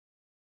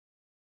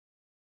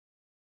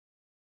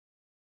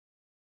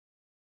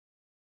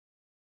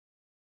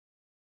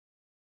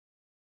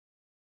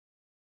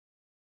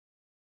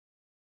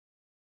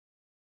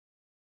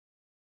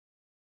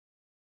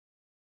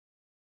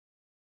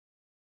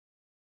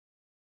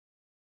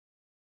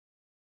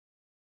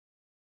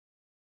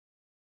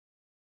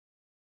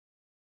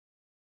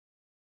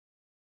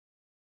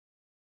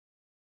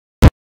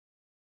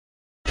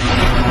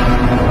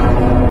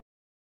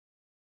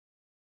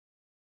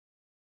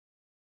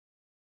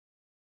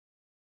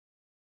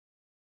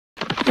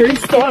Okay,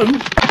 son.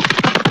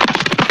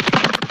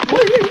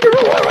 What are you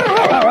doing?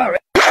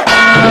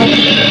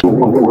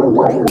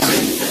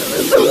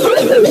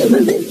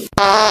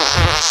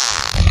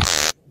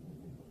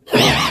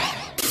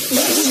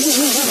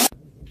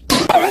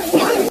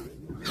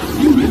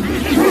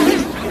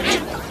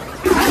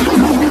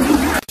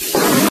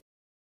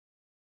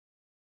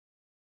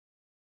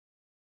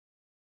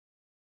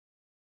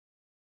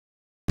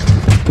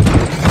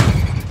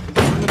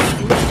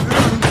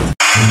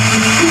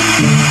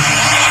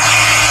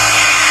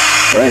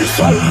 Hey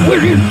son, what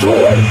are you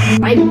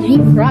doing? I'm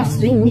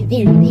defrosting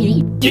the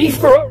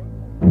Defrost?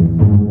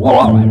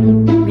 Why?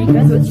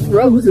 because it's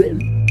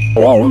frozen.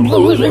 Oh, I'm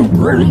losing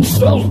brain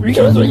cells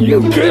because of you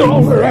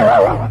killed.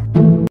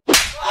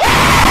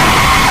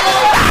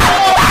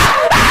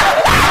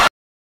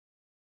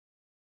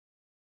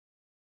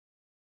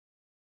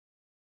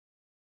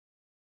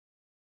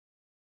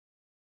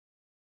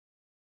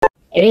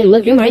 Hey,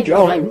 look at my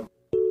drawing.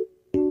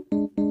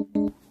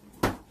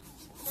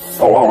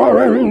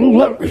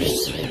 Let me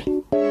see.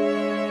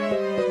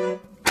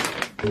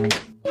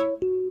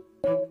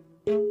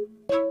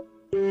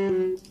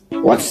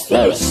 What's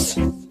this?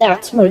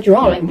 That's my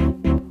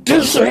drawing.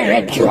 This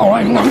ain't a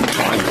drawing. I'm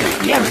trying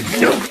to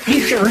get no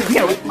teacher,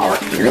 no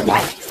art in your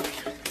life.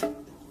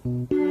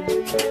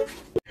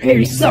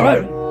 Hey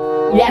son.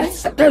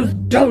 Yes? Does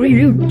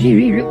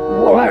WDY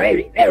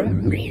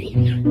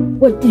mean?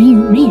 What do you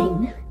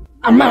mean?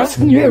 I'm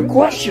asking you a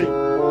question.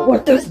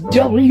 What does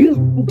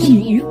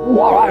WDYM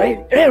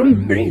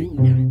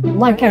mean?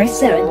 Like I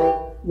said,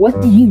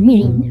 what do you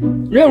mean?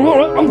 You know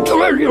what? I'm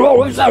tired of you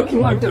always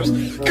acting like this.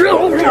 Get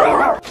over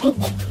here!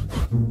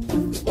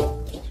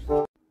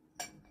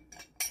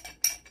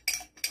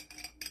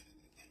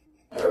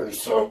 Hey,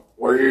 so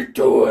what are you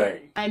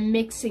doing? I'm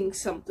mixing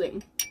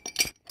something.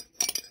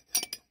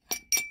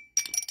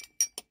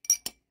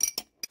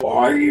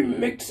 Why are you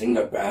mixing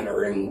a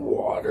battery in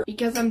water?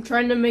 Because I'm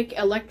trying to make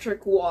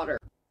electric water.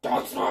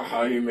 That's not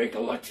how you make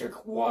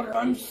electric water.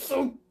 I'm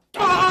so...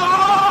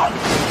 Ah!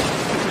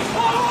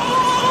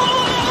 Ah!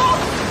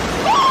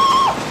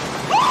 Ah!